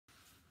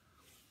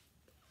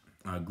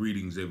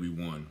Greetings,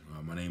 everyone.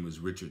 My name is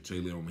Richard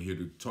Taylor. I'm here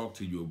to talk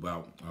to you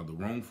about the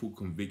wrongful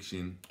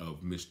conviction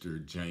of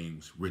Mr.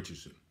 James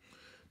Richardson.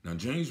 Now,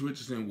 James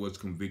Richardson was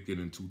convicted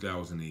in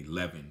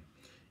 2011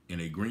 in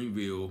a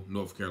Greenville,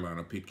 North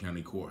Carolina, Pitt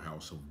County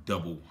courthouse of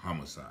double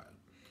homicide.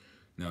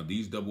 Now,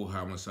 these double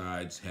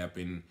homicides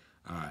happened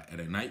at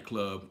a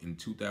nightclub in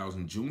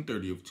June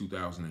 30th,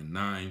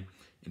 2009,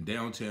 in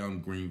downtown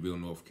Greenville,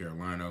 North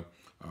Carolina,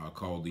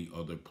 called The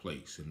Other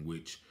Place, in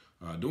which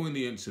during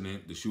the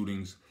incident, the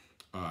shootings,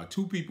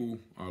 two people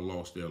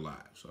lost their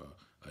lives.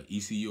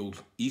 ECU,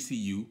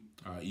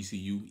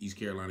 East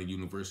Carolina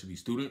University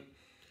student,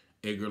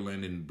 Edgar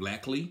Landon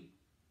Blackley,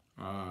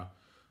 a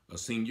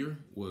senior,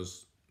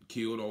 was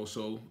killed.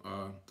 Also,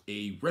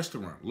 a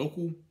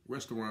local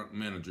restaurant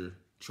manager,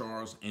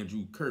 Charles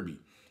Andrew Kirby,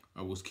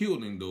 was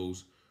killed in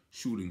those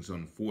shootings,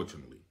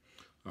 unfortunately.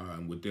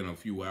 And within a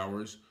few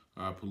hours,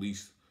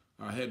 police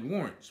had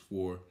warrants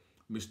for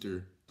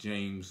Mr.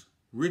 James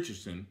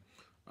Richardson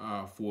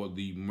for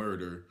the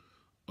murder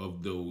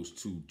of those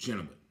two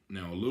gentlemen.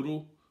 Now, a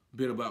little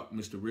bit about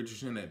Mr.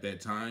 Richardson at that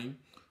time.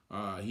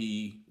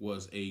 He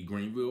was a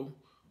Greenville.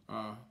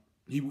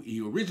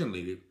 He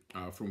originated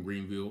from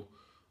Greenville,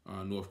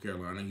 North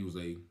Carolina. He was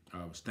a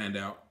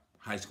standout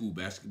high school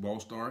basketball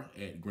star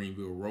at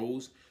Greenville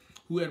Rose,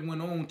 who had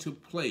went on to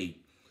play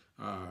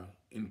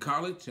in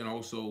college and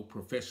also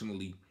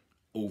professionally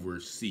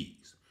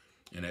overseas.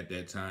 And at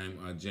that time,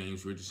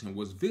 James Richardson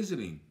was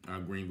visiting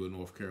Greenville,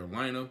 North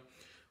Carolina,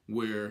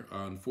 where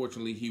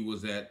unfortunately he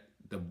was at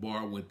the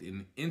bar with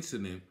an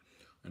incident.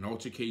 An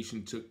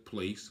altercation took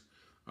place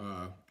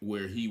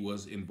where he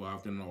was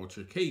involved in an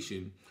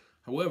altercation.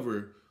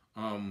 However,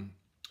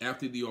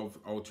 after the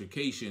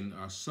altercation,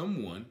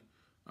 someone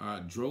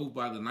drove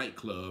by the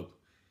nightclub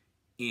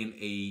in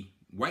a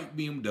white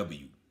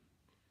BMW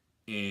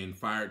and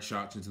fired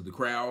shots into the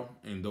crowd,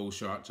 and those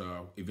shots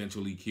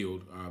eventually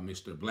killed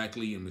Mr.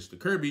 Blackley and Mr.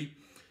 Kirby.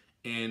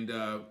 And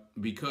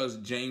because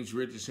James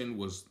Richardson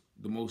was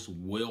the most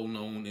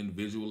well-known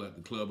individual at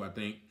the club, I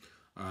think,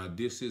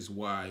 this is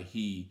why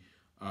he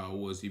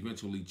was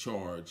eventually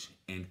charged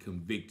and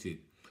convicted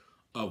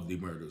of the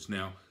murders.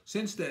 Now,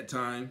 since that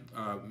time,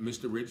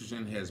 Mr.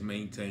 Richardson has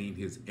maintained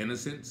his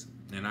innocence,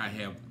 and I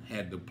have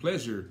had the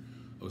pleasure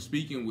of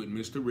speaking with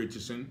Mr.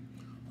 Richardson,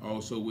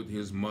 also with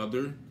his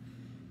mother,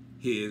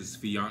 his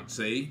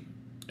fiance,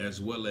 as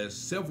well as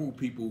several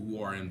people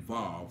who are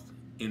involved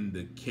in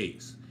the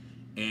case.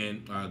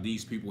 And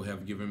these people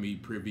have given me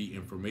privy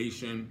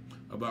information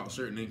about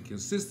certain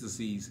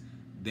inconsistencies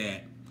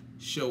that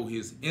show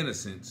his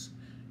innocence,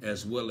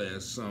 as well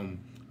as some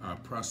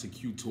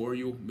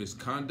prosecutorial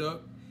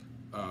misconduct,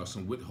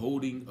 some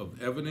withholding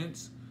of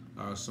evidence,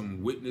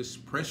 some witness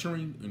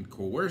pressuring and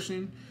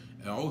coercion,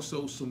 and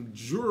also some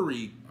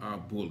jury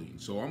bullying.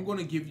 So I'm going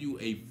to give you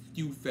a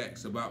few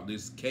facts about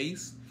this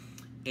case,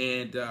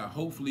 and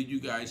hopefully you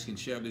guys can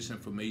share this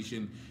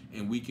information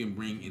and we can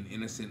bring an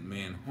innocent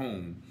man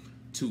home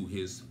to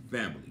his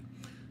family.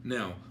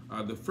 Now,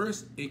 the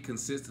first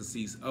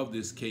inconsistencies of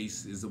this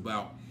case is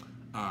about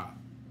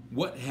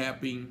what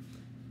happened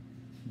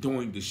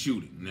during the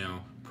shooting.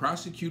 Now,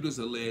 prosecutors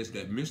allege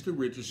that Mr.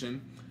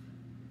 Richardson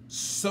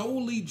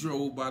solely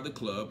drove by the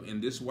club in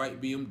this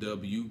white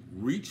BMW,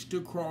 reached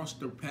across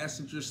the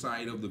passenger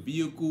side of the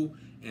vehicle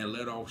and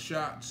let off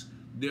shots,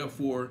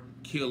 therefore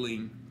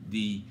killing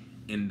the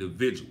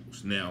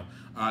individuals. Now,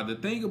 the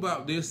thing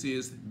about this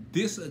is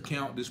this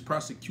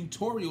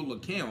prosecutorial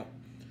account,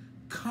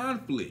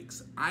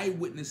 conflicts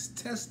eyewitness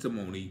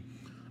testimony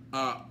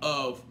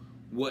of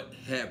what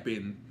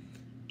happened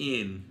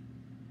in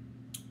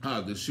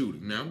the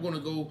shooting. Now, I'm going to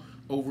go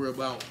over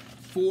about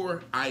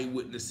 4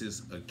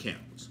 eyewitnesses'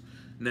 accounts.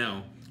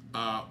 Now,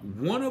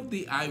 one of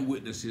the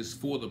eyewitnesses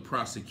for the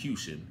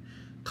prosecution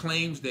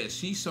claims that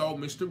she saw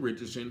Mr.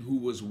 Richardson, who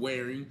was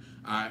wearing,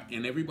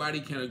 and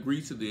everybody can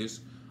agree to this,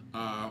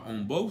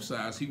 on both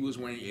sides, he was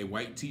wearing a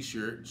white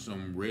t-shirt,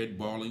 some red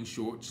balling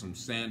shorts, some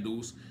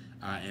sandals,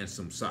 and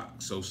some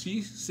socks. So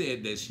she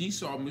said that she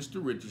saw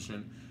Mr.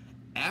 Richardson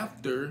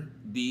after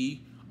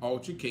the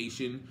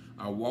altercation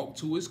walk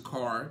to his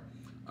car,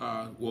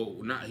 well,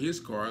 not his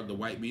car, the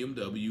white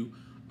BMW,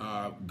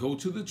 go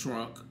to the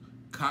trunk,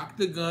 cock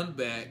the gun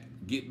back,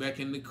 get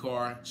back in the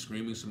car,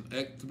 screaming some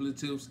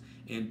expletives,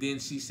 and then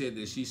she said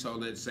that she saw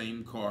that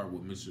same car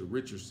with Mr.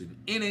 Richardson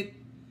in it,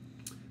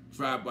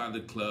 drive by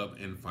the club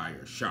and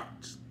fire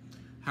shots.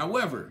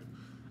 However,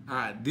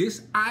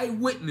 this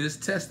eyewitness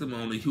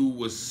testimony, who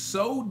was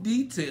so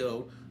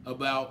detailed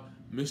about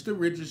Mr.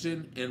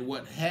 Richardson and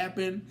what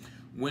happened,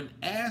 when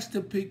asked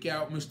to pick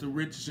out Mr.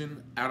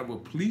 Richardson out of a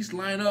police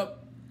lineup,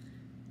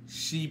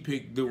 she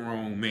picked the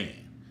wrong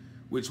man,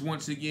 which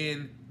once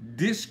again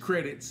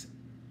discredits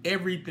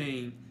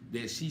everything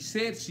that she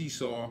said she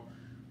saw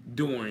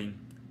during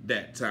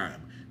that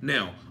time.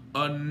 Now,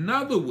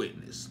 another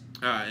witness,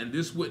 and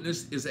this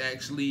witness is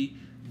actually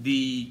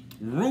the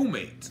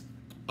roommate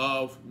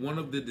of one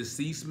of the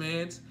deceased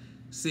men,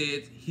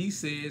 says he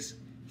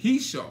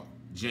saw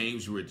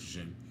James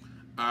Richardson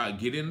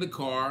get in the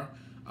car,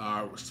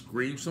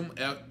 scream some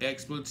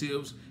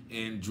expletives,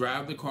 and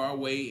drive the car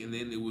away. And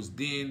then it was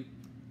then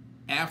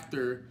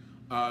after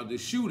the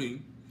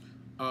shooting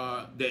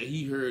that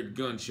he heard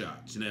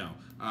gunshots. Now,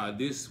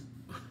 this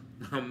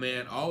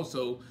man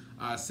also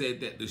said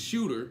that the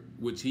shooter,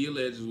 which he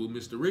alleges was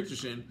Mr.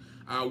 Richardson,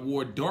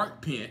 wore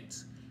dark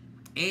pants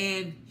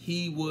and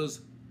he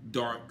was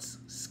dark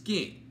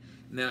skinned.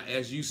 Now,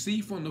 as you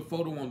see from the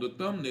photo on the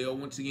thumbnail,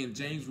 once again,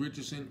 James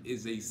Richardson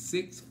is a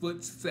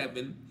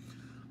 6'7",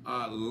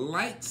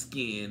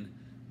 light-skinned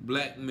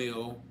black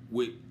male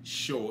with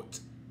short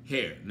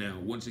hair. Now,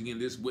 once again,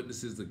 this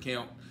witness's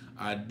account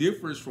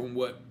differs from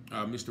what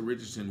Mr.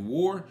 Richardson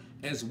wore,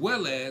 as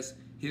well as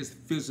his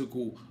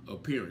physical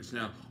appearance.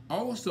 Now,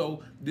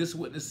 also, this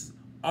witness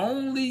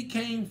only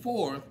came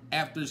forth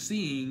after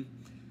seeing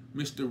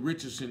Mr.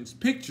 Richardson's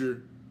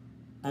picture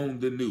on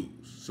the news.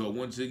 So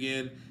once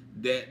again,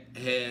 that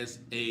has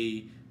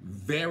a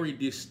very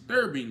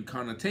disturbing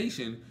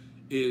connotation,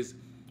 is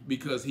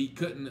because he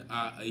couldn't,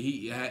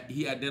 he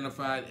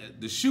identified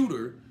the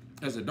shooter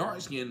as a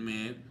dark-skinned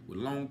man with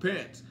long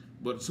pants.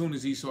 But as soon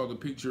as he saw the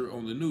picture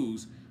on the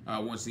news,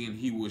 once again,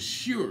 he was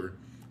sure,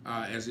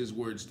 as his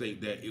words state,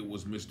 that it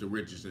was Mr.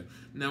 Richardson.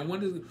 Now,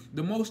 one of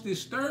the most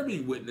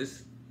disturbing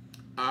witness,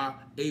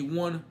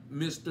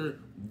 Mr.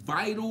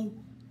 Vital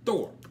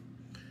Thorpe.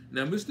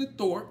 Now, Mr.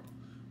 Thorpe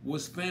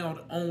was found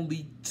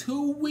only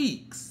 2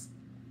 weeks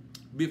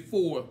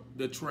before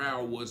the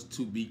trial was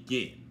to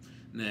begin.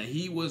 Now,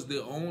 he was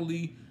the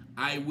only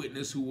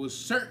eyewitness who was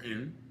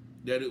certain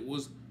that it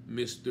was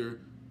Mr.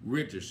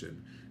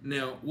 Richardson.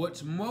 Now,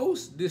 what's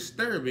most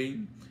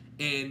disturbing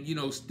and, you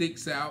know,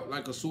 sticks out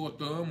like a sore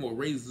thumb or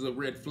raises a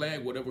red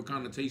flag, whatever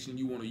connotation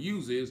you want to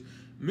use, is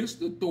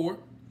Mr.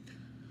 Thorpe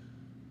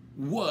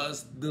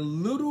was the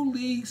Little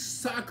League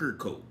soccer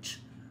coach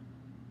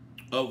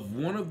of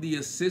one of the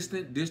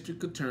assistant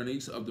district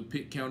attorneys of the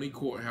Pitt County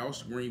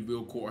Courthouse,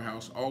 Greenville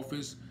Courthouse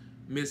office,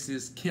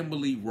 Mrs.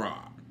 Kimberly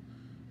Robb.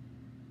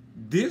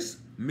 This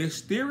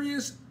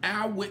mysterious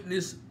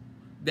eyewitness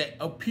that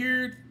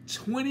appeared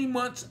 20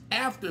 months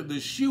after the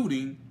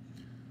shooting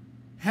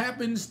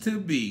happens to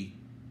be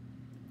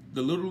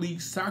the Little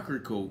League soccer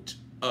coach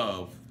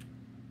of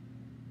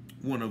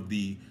one of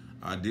the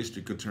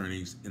district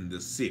attorneys in the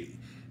city.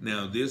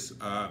 Now, this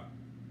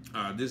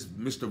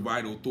Mr.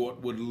 Vital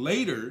Thorpe would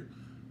later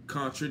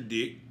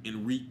contradict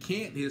and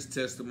recant his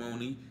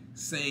testimony,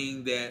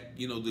 saying that,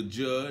 you know, the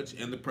judge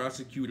and the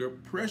prosecutor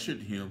pressured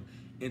him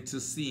into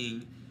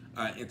saying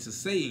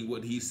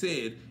what he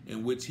said,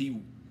 in which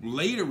he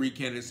later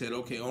recanted and said,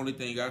 okay, only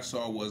thing I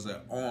saw was an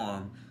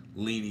arm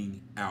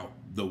leaning out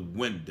the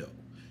window.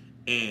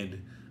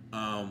 And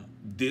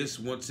this,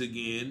 once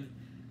again,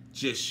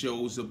 just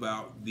shows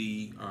about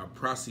the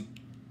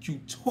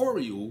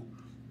prosecutorial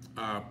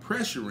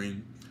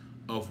pressuring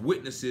of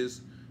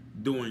witnesses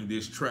during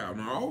this trial.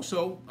 Now,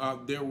 also,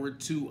 there were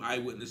 2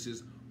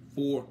 eyewitnesses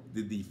for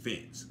the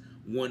defense.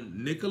 One,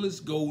 Nicholas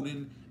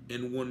Golden,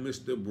 and one,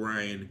 Mr.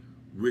 Brian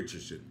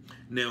Richardson.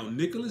 Now,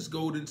 Nicholas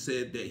Golden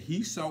said that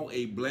he saw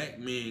a black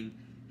man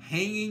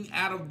hanging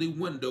out of the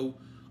window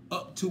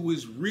up to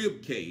his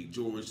rib cage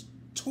or his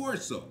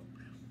torso.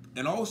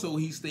 And also,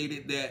 he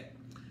stated that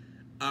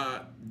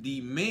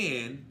the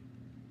man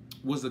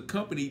was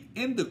accompanied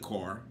in the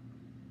car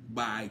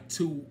by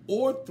 2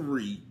 or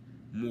 3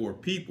 more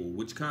people,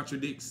 which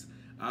contradicts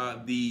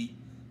the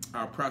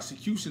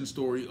prosecution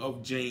story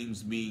of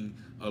James being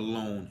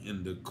alone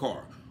in the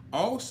car.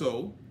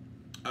 Also,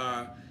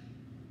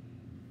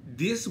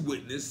 this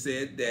witness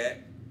said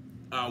that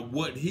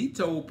what he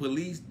told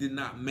police did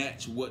not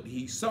match what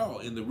he saw.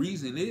 And the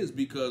reason is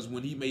because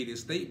when he made his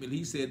statement,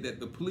 he said that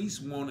the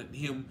police wanted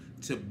him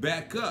to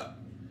back up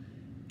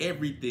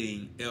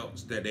everything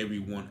else that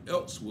everyone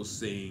else was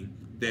saying,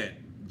 that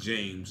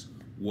James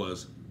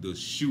was the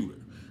shooter.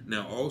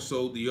 Now,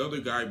 also, the other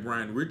guy,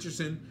 Brian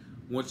Richardson,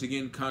 once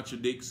again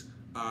contradicts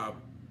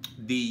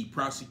the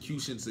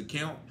prosecution's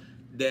account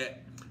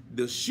that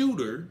the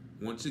shooter,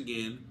 once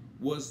again,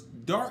 was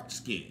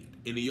dark-skinned.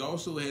 And he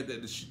also had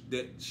that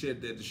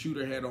the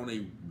shooter had on a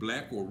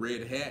black or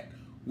red hat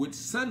with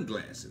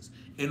sunglasses,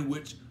 in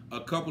which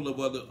a couple of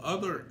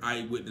other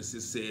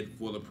eyewitnesses said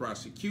for the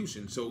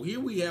prosecution. So here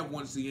we have,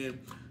 once again,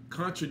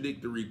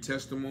 contradictory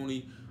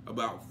testimony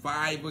about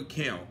 5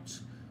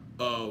 accounts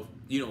of,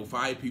 you know,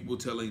 5 people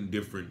telling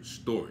different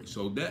stories.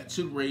 So that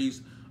should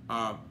raise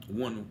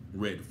one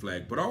red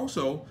flag. But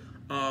also,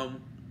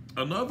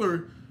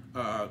 another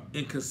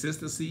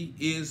inconsistency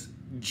is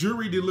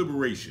jury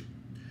deliberation.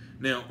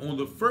 Now, on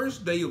the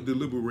first day of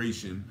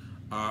deliberation,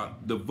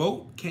 the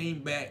vote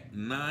came back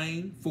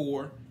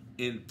 9-4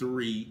 and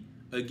 3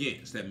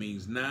 against. That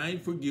means 9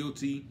 for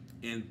guilty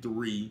and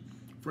 3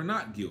 for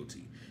not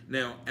guilty.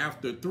 Now,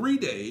 after 3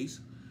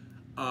 days,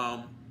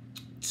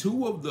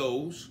 2 of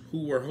those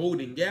who were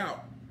holding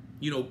out,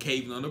 you know,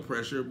 caved under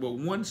pressure, but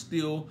one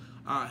still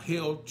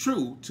held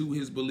true to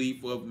his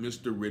belief of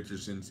Mr.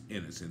 Richardson's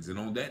innocence. And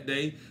on that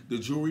day, the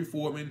jury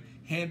foreman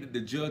handed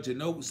the judge a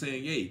note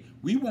saying, hey,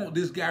 we want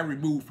this guy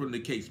removed from the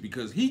case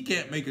because he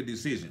can't make a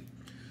decision.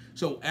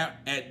 So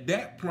at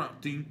that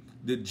prompting,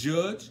 the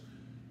judge,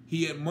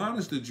 he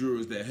admonished the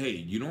jurors that, hey,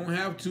 you don't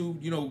have to,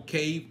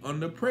 cave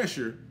under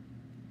pressure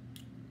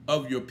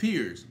of your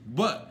peers,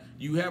 but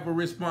you have a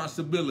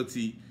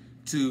responsibility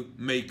to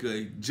make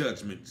a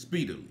judgment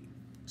speedily.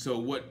 So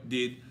what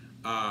did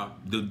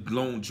the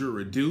lone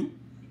juror do?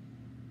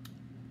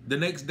 The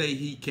next day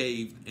he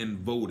caved and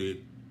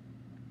voted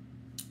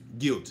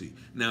guilty.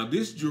 Now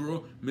this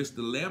juror, Mr.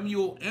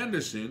 Lemuel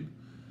Anderson,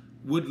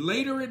 would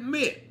later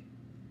admit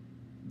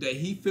that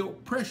he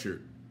felt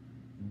pressured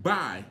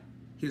by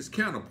his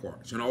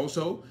counterparts. And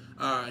also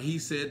he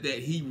said that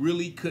he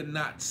really could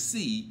not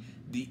see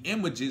the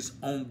images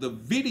on the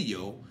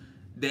video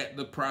that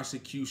the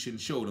prosecution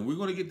showed. And we're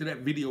going to get to that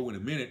video in a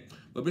minute.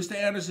 But Mr.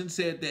 Anderson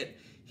said that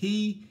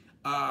he,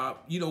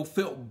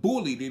 felt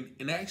bullied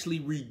and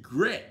actually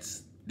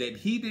regrets that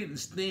he didn't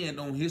stand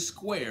on his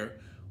square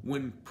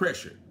when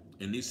pressured.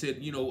 And they said,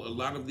 a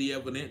lot of the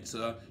evidence,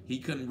 he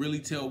couldn't really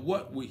tell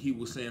what he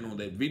was saying on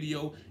that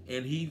video.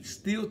 And he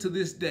still to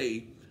this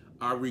day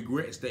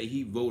regrets that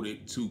he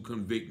voted to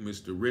convict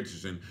Mr.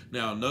 Richardson.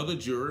 Now, another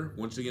juror,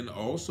 once again,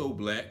 also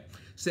black,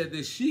 said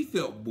that she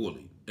felt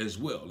bullied as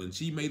well. And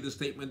she made the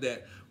statement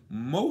that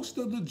most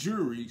of the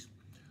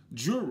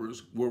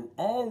jurors were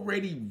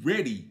already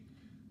ready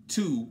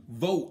to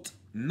vote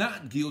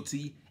not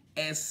guilty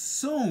as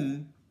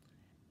soon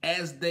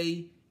as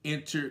they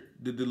entered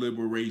the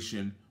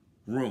deliberation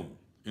room.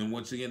 And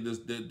once again,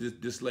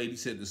 this lady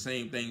said the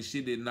same thing.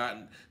 She did not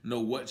know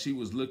what she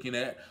was looking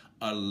at.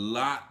 A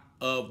lot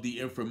of the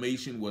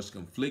information was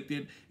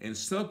conflicted and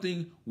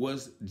something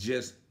was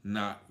just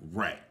not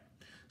right.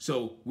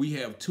 So we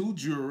have two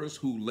jurors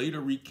who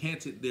later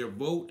recanted their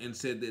vote and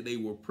said that they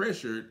were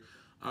pressured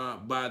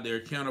by their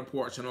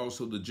counterparts, and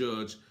also the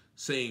judge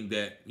saying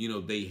that,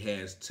 they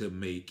had to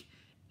make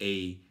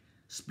a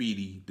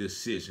speedy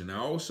decision.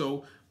 Now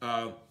also,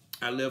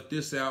 I left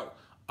this out.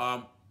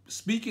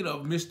 Speaking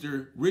of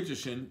Mr.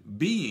 Richardson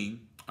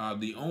being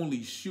the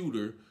only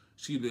shooter,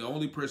 the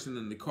only person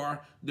in the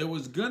car, there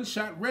was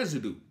gunshot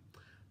residue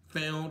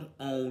found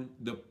on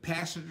the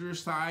passenger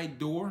side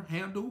door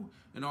handle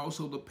and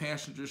also the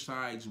passenger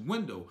side's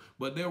window.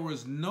 But there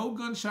was no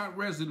gunshot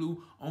residue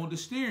on the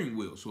steering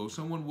wheel. So if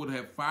someone would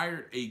have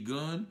fired a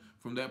gun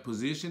from that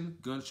position,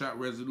 gunshot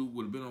residue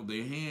would have been on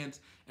their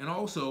hands and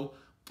also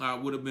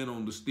would have been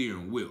on the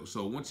steering wheel.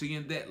 So once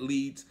again, that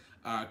leads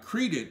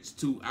credence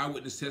to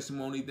eyewitness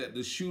testimony that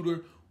the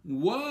shooter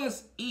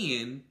was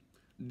in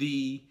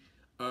the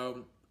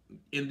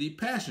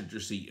passenger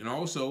seat. And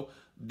also,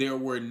 there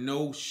were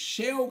no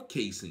shell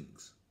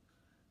casings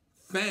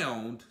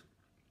found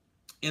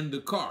in the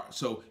car.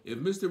 So if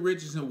Mr.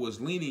 Richardson was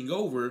leaning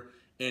over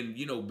and,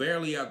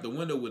 barely out the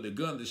window with a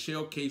gun, the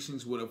shell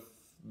casings would have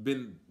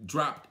been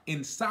dropped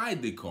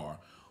inside the car.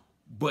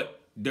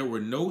 But there were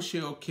no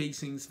shell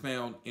casings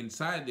found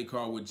inside the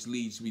car, which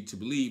leads me to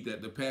believe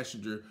that the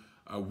passenger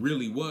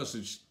really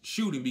was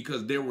shooting,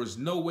 because there was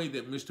no way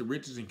that Mr.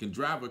 Richardson can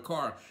drive a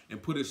car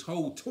and put his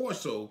whole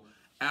torso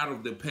out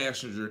of the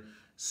passenger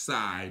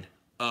side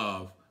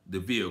of the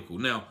vehicle.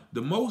 Now,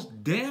 the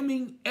most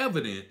damning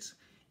evidence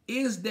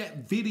is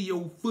that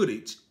video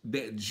footage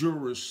that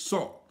jurors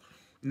saw.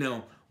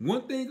 Now,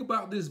 one thing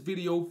about this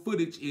video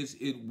footage is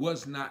it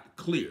was not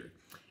clear.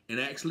 And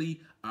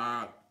actually,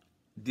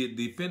 the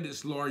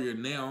defendant's lawyer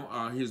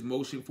now, his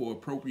motion for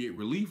appropriate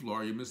relief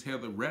lawyer, Ms.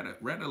 Heather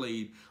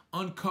Radelaide,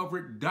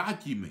 uncovered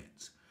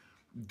documents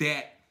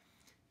that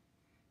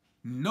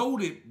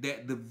noted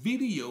that the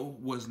video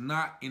was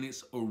not in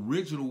its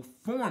original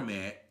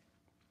format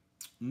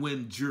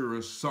when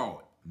jurors saw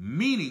it,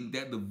 meaning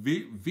that the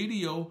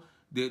video,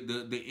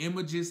 the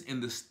images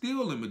and the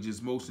still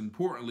images, most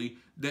importantly,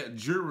 that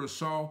jurors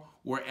saw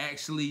were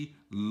actually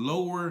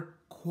lower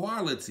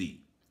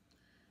quality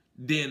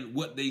than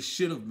what they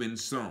should have been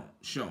shown.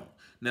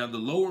 Now, the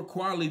lower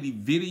quality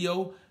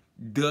video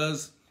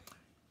does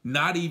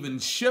not even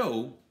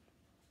show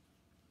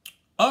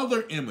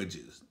other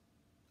images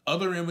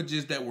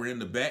that were in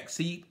the back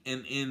seat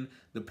and in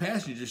the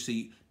passenger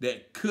seat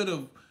that could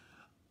have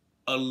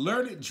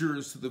alerted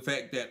jurors to the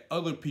fact that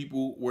other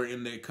people were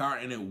in their car,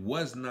 and it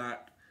was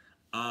not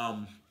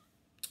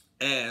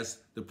as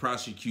the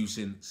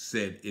prosecution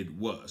said it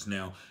was.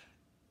 Now,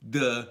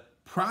 the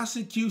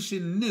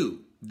prosecution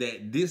knew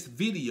that this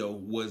video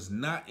was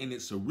not in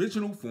its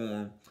original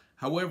form.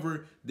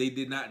 However, they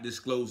did not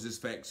disclose this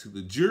fact to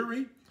the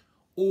jury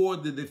or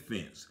the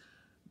defense.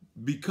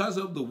 Because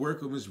of the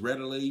work of Ms.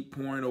 Radelaide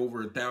pouring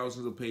over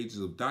thousands of pages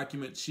of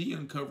documents, she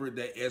uncovered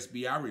that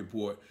SBI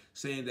report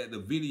saying that the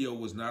video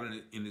was not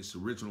in its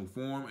original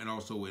form, and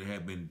also it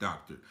had been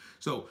doctored.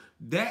 So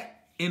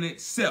that in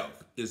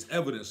itself is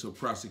evidence of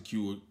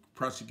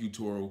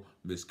prosecutorial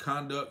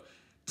misconduct,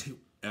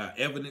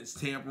 evidence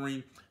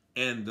tampering,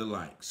 and the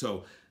like.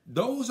 So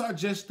those are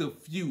just a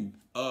few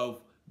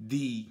of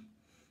the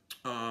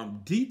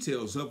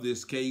details of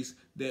this case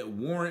that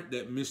warrant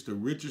that Mr.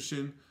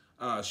 Richardson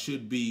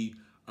should be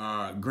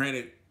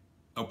granted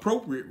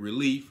appropriate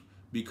relief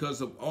because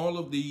of all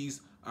of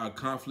these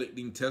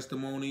conflicting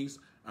testimonies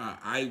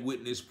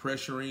eyewitness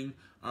pressuring,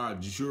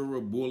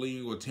 juror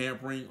bullying or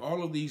tampering,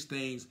 all of these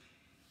things,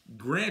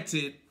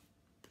 granted,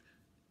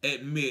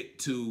 admit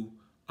to,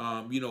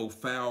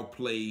 foul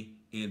play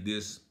in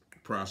this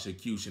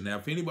prosecution. Now,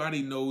 if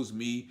anybody knows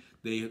me,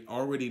 they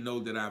already know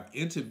that I've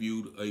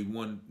interviewed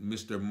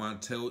Mr.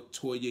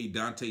 Montoya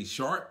Dante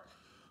Sharp,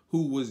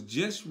 who was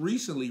just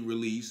recently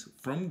released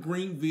from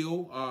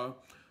Greenville,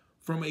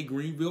 from a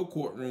Greenville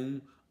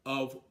courtroom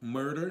of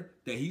murder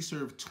that he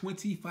served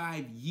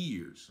 25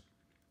 years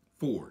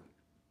for.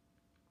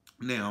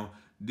 Now,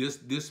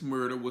 this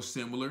murder was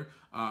similar.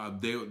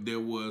 There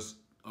was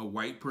a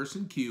white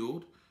person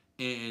killed,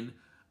 and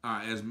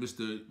as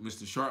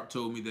Mr. Sharp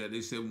told me, that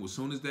they said, well, as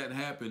soon as that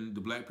happened, the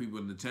black people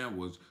in the town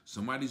was,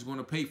 somebody's going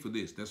to pay for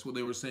this. That's what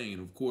they were saying.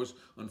 And of course,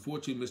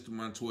 unfortunately, Mr.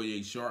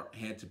 Montoya Sharp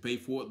had to pay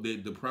for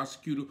it. The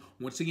prosecutor,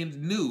 once again,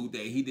 knew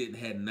that he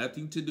had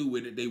nothing to do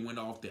with it. They went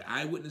off the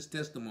eyewitness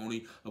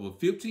testimony of a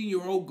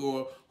 15-year-old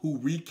girl who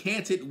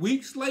recanted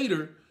weeks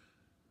later,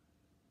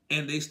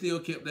 and they still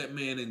kept that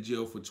man in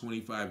jail for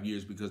 25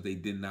 years because they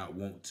did not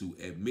want to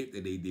admit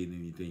that they did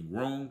anything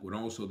wrong, but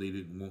also they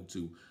didn't want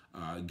to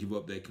give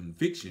up that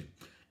conviction.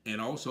 And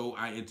also,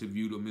 I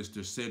interviewed a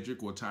Mr.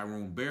 Cedric or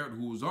Tyrone Barrett,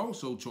 who was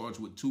also charged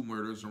with 2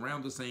 murders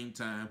around the same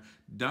time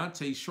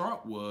Dante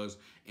Sharp was,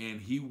 and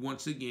he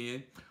once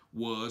again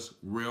was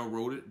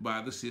railroaded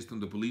by the system.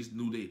 The police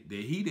knew that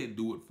he didn't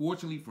do it.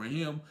 Fortunately for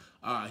him,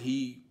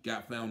 he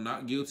got found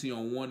not guilty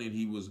on one, and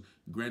he was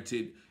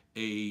granted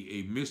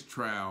a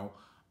mistrial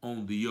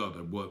on the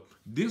other. But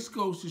this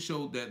goes to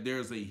show that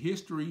there's a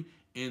history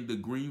in the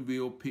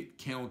Greenville, Pitt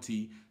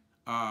County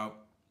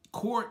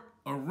court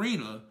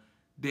arena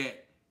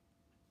that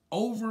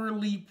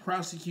overly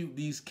prosecute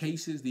these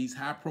cases, these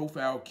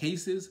high-profile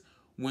cases,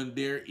 when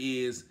there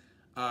is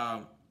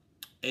a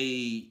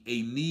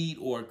need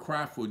or a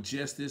cry for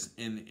justice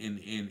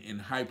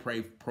in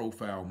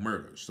high-profile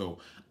murders. So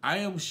I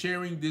am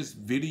sharing this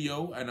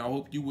video, and I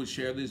hope you would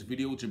share this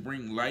video to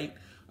bring light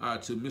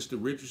to Mr.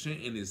 Richardson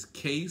in his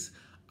case.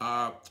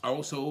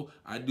 Also,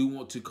 I do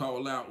want to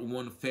call out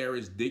one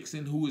Ferris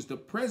Dixon, who is the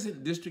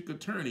present district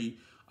attorney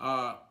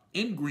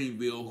in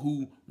Greenville,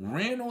 who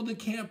ran on the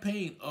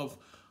campaign of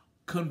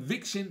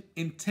conviction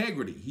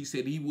integrity. He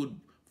said he would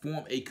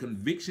form a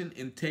conviction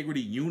integrity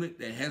unit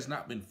that has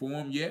not been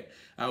formed yet.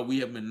 We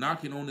have been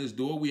knocking on his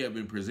door. We have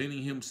been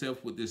presenting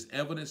himself with this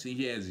evidence.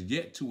 He has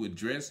yet to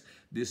address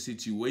this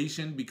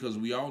situation, because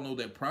we all know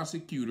that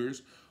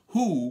prosecutors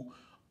who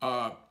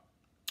are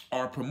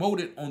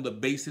promoted on the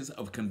basis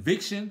of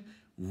conviction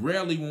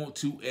rarely want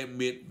to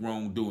admit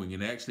wrongdoing.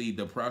 And actually,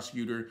 the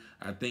prosecutor,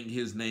 I think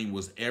his name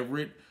was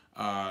Everett,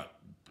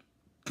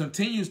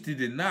 continues to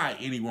deny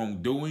any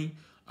wrongdoing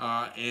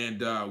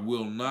and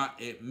will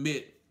not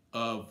admit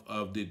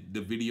of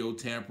the video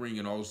tampering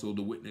and also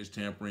the witness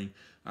tampering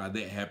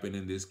that happened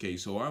in this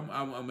case. So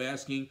I'm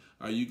asking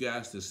you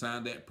guys to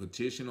sign that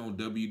petition on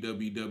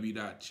www.change.org,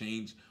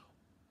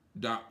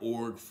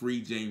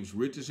 free James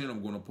Richardson.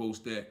 I'm going to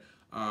post that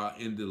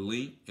in the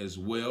link as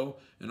well,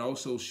 and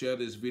also share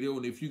this video.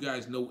 And if you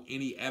guys know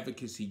any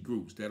advocacy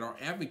groups that are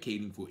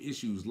advocating for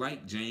issues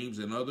like James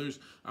and others,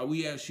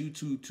 we ask you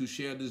to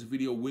share this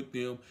video with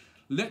them.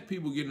 Let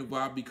people get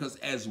involved, because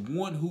as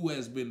one who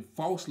has been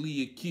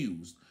falsely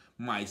accused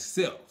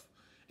myself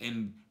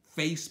and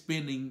face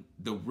spending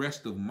the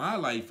rest of my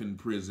life in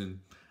prison,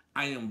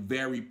 I am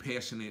very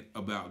passionate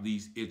about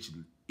these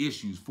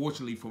issues.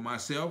 Fortunately for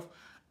myself,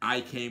 I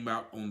came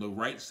out on the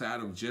right side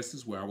of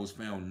justice, where I was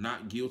found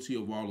not guilty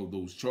of all of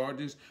those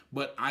charges.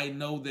 But I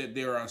know that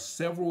there are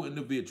several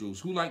individuals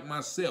who, like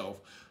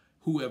myself,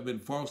 who have been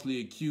falsely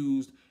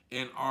accused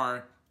and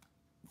are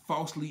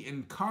falsely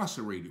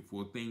incarcerated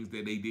for things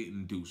that they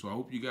didn't do. So I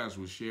hope you guys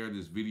will share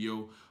this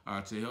video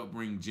to help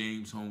bring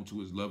James home to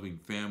his loving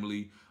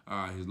family,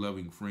 his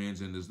loving friends,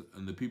 and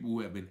the people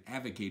who have been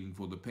advocating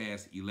for the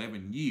past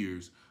 11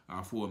 years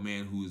for a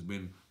man who has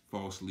been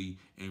falsely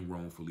and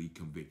wrongfully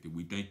convicted.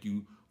 We thank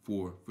you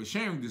for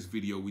sharing this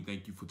video. We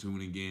thank you for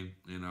tuning in,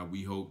 and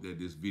we hope that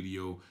this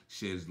video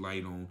sheds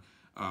light on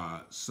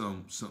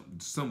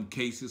some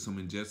cases, some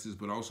injustice,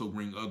 but also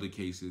bring other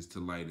cases to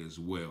light as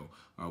well.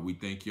 We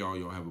thank y'all.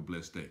 Y'all have a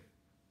blessed day.